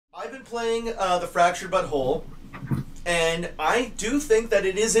I've been playing The Fractured But Whole, and I do think that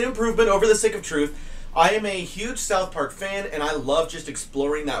it is an improvement over The Stick of Truth. I am a huge South Park fan, and I love just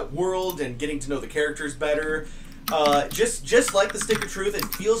exploring that world and getting to know the characters better. Just like The Stick of Truth, it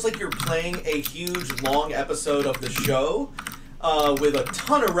feels like you're playing a huge, long episode of the show with a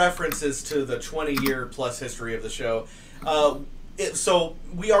ton of references to the 20-year-plus history of the show. So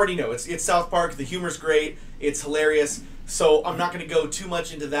we already know it's South Park. The humor's great. It's hilarious. So I'm not going to go too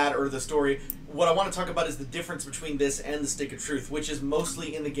much into that or the story. What I want to talk about is the difference between this and The Stick of Truth, which is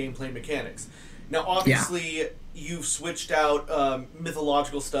mostly in the gameplay mechanics. Now, obviously, you've switched out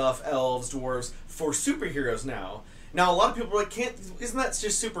mythological stuff, elves, dwarves, for superheroes now. Now, a lot of people are like, isn't that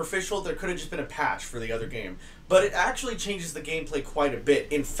just superficial? There could have just been a patch for the other game. But it actually changes the gameplay quite a bit.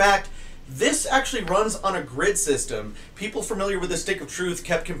 In fact, this actually runs on a grid system. People familiar with The Stick of Truth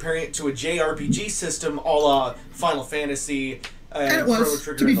kept comparing it to a JRPG system a la Final Fantasy and it was,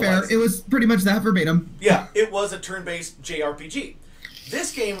 to be fair, it was pretty much that verbatim. Yeah, it was a turn-based JRPG.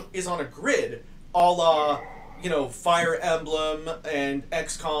 This game is on a grid a la, Fire Emblem and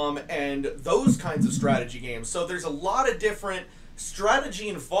XCOM and those kinds of strategy games. So there's a lot of different strategy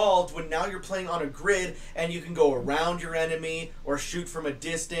involved when now you're playing on a grid and you can go around your enemy or shoot from a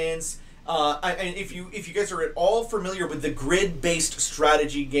distance. And if you guys are at all familiar with the grid-based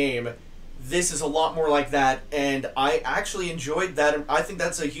strategy game, this is a lot more like that, and I actually enjoyed that. I think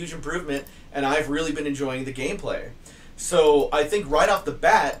that's a huge improvement, and I've really been enjoying the gameplay. So I think right off the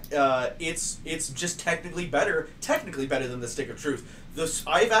bat, it's just technically better than The Stick of Truth.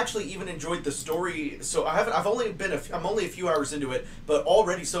 I've actually even enjoyed the story. So I'm only a few hours into it, but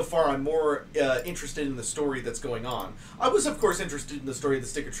already so far I'm more interested in the story that's going on. I was of course interested in the story of The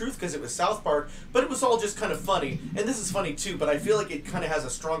Stick of Truth because it was South Park, but it was all just kind of funny, and this is funny too. But I feel like it kind of has a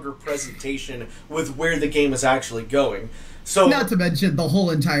stronger presentation with where the game is actually going. So, not to mention the whole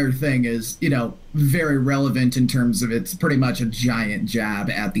entire thing is, very relevant in terms of it's pretty much a giant jab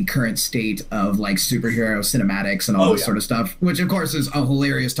at the current state of like superhero cinematics and all this sort of stuff, which of course is a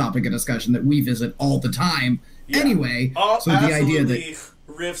hilarious topic of discussion that we visit all the time. Yeah. Anyway, so the idea that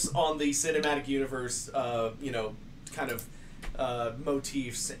riffs on the cinematic universe, kind of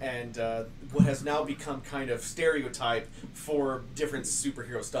motifs and what has now become kind of stereotype for different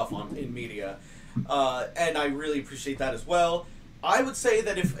superhero stuff in media. And I really appreciate that as well. I would say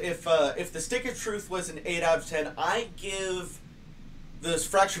that if The Stick of Truth was an 8 out of 10, I give this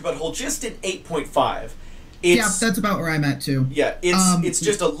Fractured But Whole just an 8.5. Yeah, that's about where I'm at too. Yeah, it's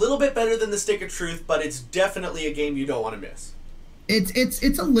just a little bit better than The Stick of Truth, but it's definitely a game you don't want to miss.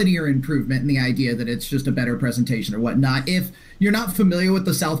 It's a linear improvement in the idea that it's just a better presentation or whatnot. If you're not familiar with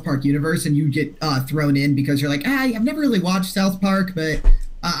the South Park universe and you get thrown in because you're like, I've never really watched South Park, but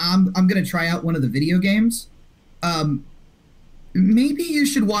I'm gonna try out one of the video games. Maybe you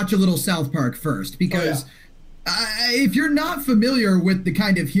should watch a little South Park first, because if you're not familiar with the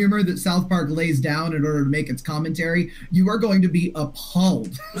kind of humor that South Park lays down in order to make its commentary, you are going to be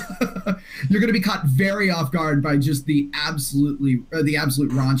appalled. You're going to be caught very off guard by just the absolute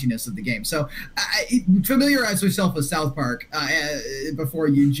raunchiness of the game. So familiarize yourself with South Park before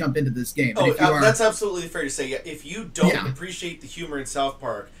you jump into this game. That's absolutely fair to say. Yeah, if you don't appreciate the humor in South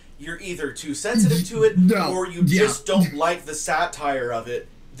Park, you're either too sensitive to it or you just don't like the satire of it.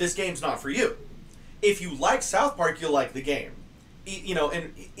 This game's not for you. If you like South Park, you'll like the game.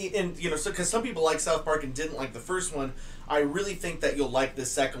 So because some people like South Park and didn't like the first one, I really think that you'll like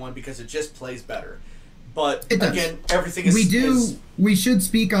this second one because it just plays better. But again, everything is... We should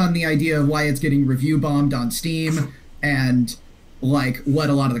speak on the idea of why it's getting review bombed on Steam and like what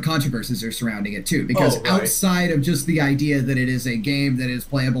a lot of the controversies are surrounding it too. Because outside of just the idea that it is a game that is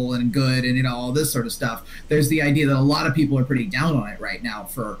playable and good and all this sort of stuff, there's the idea that a lot of people are pretty down on it right now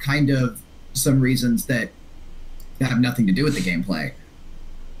for kind of some reasons that have nothing to do with the gameplay.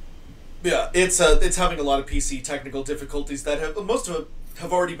 Yeah, it's having a lot of PC technical difficulties that most of them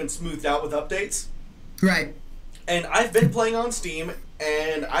have already been smoothed out with updates. Right. And I've been playing on Steam,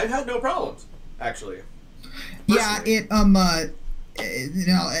 and I've had no problems, actually. Personally.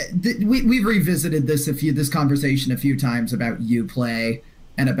 We've revisited this conversation a few times about Uplay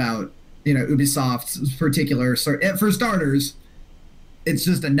and about Ubisoft's particular. For starters, it's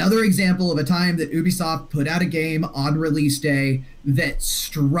just another example of a time that Ubisoft put out a game on release day that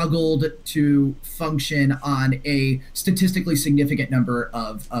struggled to function on a statistically significant number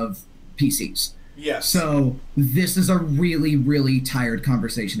of PCs. Yes. So this is a really, really tired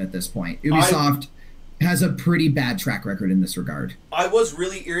conversation at this point. Ubisoft has a pretty bad track record in this regard. I was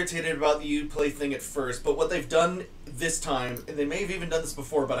really irritated about the Uplay thing at first, but what they've done this time, and they may have even done this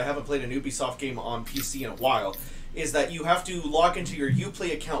before, but I haven't played an Ubisoft game on PC in a while, is that you have to log into your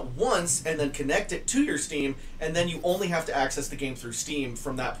Uplay account once and then connect it to your Steam, and then you only have to access the game through Steam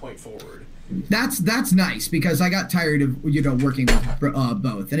from that point forward. That's nice, because I got tired of working with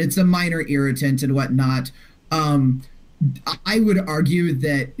both, and it's a minor irritant and whatnot. I would argue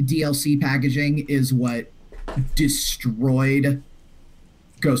that DLC packaging is what destroyed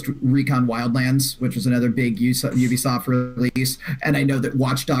Ghost Recon Wildlands, which was another big Ubisoft release. And I know that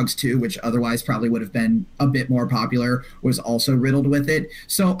Watch Dogs 2, which otherwise probably would have been a bit more popular, was also riddled with it.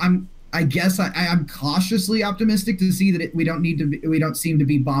 So I guess I'm cautiously optimistic to see that we don't seem to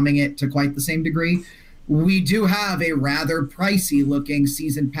be bombing it to quite the same degree. We do have a rather pricey looking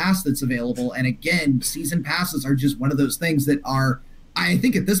season pass that's available. And again, season passes are just one of those things that are, I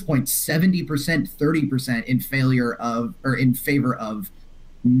think at this point, 70%, 30% in favor of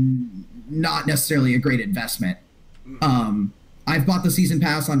not necessarily a great investment. I've bought the season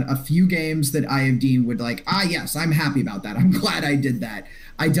pass on a few games that I have deemed would yes, I'm happy about that. I'm glad I did that.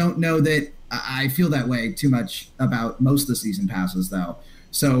 I don't know that I feel that way too much about most of the season passes, though.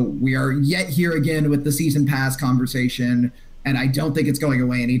 So we are yet here again with the season pass conversation, and I don't think it's going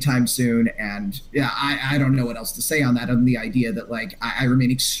away anytime soon. And yeah, I don't know what else to say on that, other than the idea that I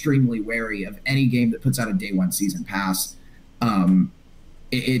remain extremely wary of any game that puts out a day one season pass.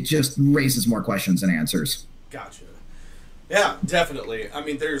 It just raises more questions than answers. Gotcha. Yeah, definitely. I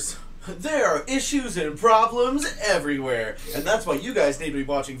mean, there are issues and problems everywhere, and that's why you guys need to be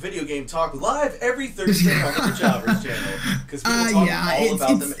watching Video Game Talk live every Thursday on the Chavers channel, because we will talk all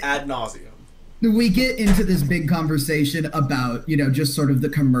about them ad nauseum. We get into this big conversation about, just sort of the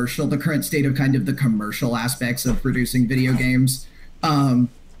current state of kind of the commercial aspects of producing video games.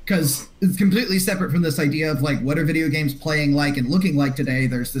 Because it's completely separate from this idea of what are video games playing like and looking like today.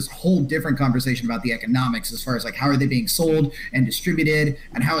 There's this whole different conversation about the economics as far as how are they being sold and distributed,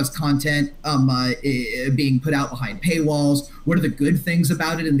 and how is content being put out behind paywalls. What are the good things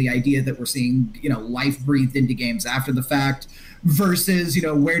about it, and the idea that we're seeing life breathed into games after the fact, versus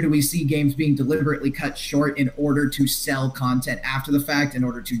where do we see games being deliberately cut short in order to sell content after the fact, in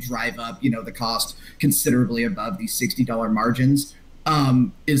order to drive up the cost considerably above these $60 margins.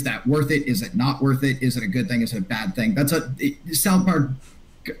 Is that worth it? Is it not worth it? Is it a good thing? Is it a bad thing? South Park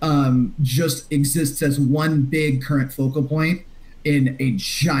just exists as one big current focal point in a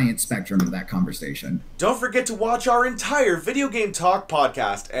giant spectrum of that conversation. Don't forget to watch our entire Video Game Talk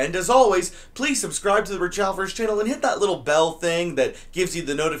podcast, and as always, please subscribe to the Chavers channel and hit that little bell thing that gives you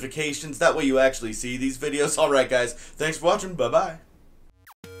the notifications. That way you actually see these videos. Alright guys, thanks for watching, bye bye.